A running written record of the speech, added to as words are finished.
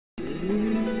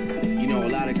You know, a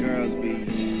lot of girls be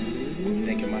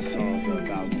thinking my songs are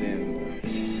about them, but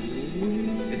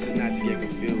this is not to get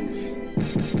confused.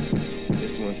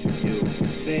 This one's for you.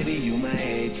 Baby, you my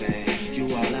everything.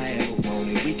 You all I ever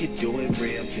wanted. We could do it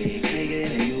real big, bigger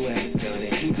than you ever done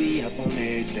it. You be up on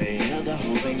everything. Other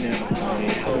hoes ain't never on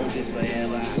it. I want this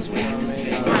forever. I swear I can spend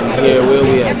it. Here, where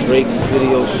we at? Drake's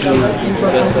video shoot.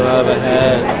 Best that I ever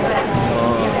had.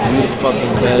 You the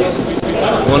fucking best.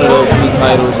 One of those two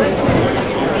titles.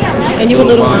 And you a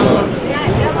little mama.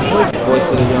 Voice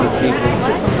of the young people.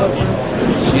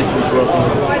 She's from Brooklyn.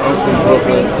 I'm from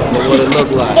Brooklyn. But what it look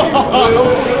like?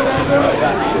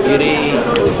 It is.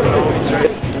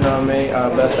 You know what I mean?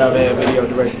 Best I ever had video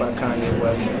directed by Kanye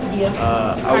West. I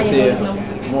was there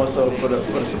more so for the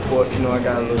support. You know, I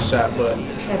got a little shot, but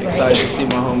excited to see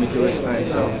my homie do his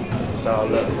thing. So it's all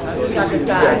love. Look at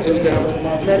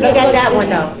that one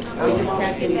though. I'm just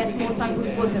asking that more time we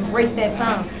supposed to embrace that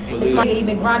time. He's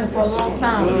been grinding for a long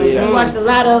time. We watched a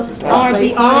lot of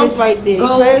R&B artists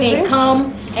go and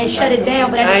come and shut it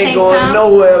down, but at the same time, I ain't going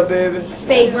nowhere, baby.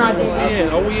 Stay grinding. Yeah,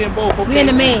 oh, we in both. Okay. We in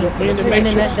the main. We in the main.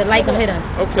 And then the light will hit us.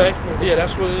 Okay, yeah,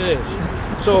 that's what it is.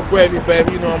 So gravy,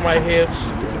 baby, you know I'm right here. It's a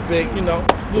big, you know,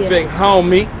 the big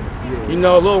homie. You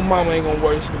know, little mama ain't gonna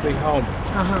worry. She's the big homie.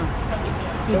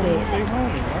 You So did. I'm a big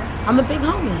homie, man. I'm a big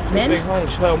homie, man. Big homie.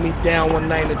 She held me down one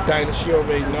night in the diner. She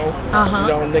already know. You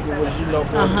know, nigga was, you know,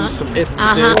 going through some issues. In the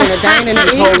diner,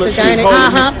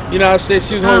 You know what I said?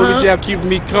 She was holding me down, keeping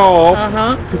me calm.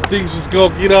 Cause things was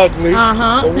gonna get ugly.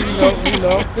 But we know, you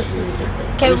know.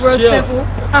 Kept real simple.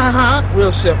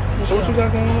 Real simple. So what you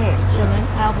got going on? Chilling,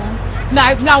 album.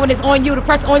 Now when it's on you, the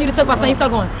press on you to talk about something, you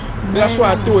start going. That's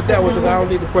why I do it that way, because I don't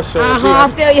need the pressure on me. I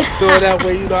feel you. Do it that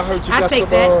way, you know, I heard you got some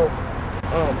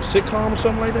sitcom or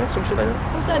something like that, some shit like that.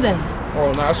 Who said that?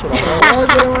 Oh, no, that's what I heard.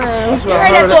 That's what I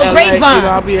heard heard that of to a LA. You grapevine.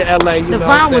 know, I'll be in LA, you The know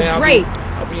vine what was I'm great.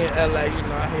 saying? I'll be in LA, you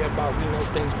know, I hear about, you know,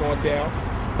 things going down.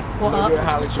 Well, maybe a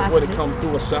holler you would have come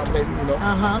through or something, maybe, you know,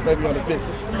 maybe on the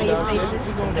business. You know what I'm saying?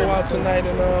 We're going to go out tonight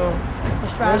and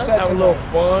let's have a little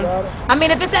fun. I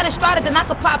mean, if it's at Estrada, then I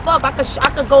could pop up. I could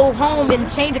go home and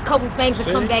change a couple things and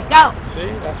come back out. See,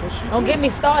 that's what she Don't get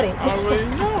me started. I already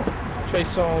know. TREY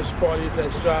Songz party is at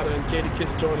Estrada and Katie Kiss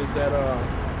joint is at, I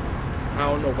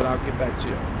don't know, but I'll get back to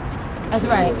you. That's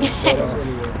right.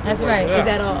 That's right. Is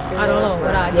that all? I don't know,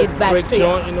 but I'll get back to you.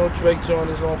 You know, Drake joint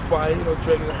is on fire. You know,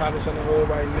 Drake is the hottest in the world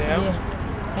right now. Yeah.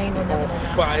 Ain't no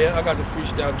on fire. I got the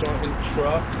freestyle joint in the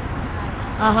truck.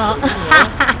 So,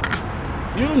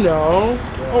 you know.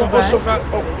 Also got,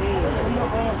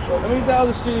 let me dial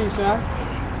the CDs, huh?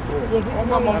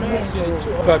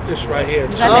 Got this right here.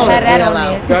 You got to have that on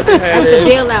there. Got to have it.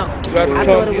 Deal out.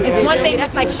 It's one thing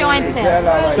that's like show and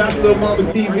tell. Shout to Lil Mama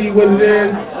TV, what it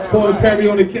is. Paula Perry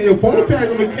on the cam. Paula Perry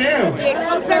on the cam.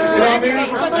 Yeah, Perry on the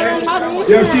cam.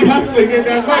 Yo, she hustling, getting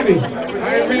that money.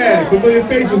 I ain't mad. Familiar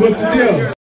faces, what's the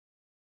deal?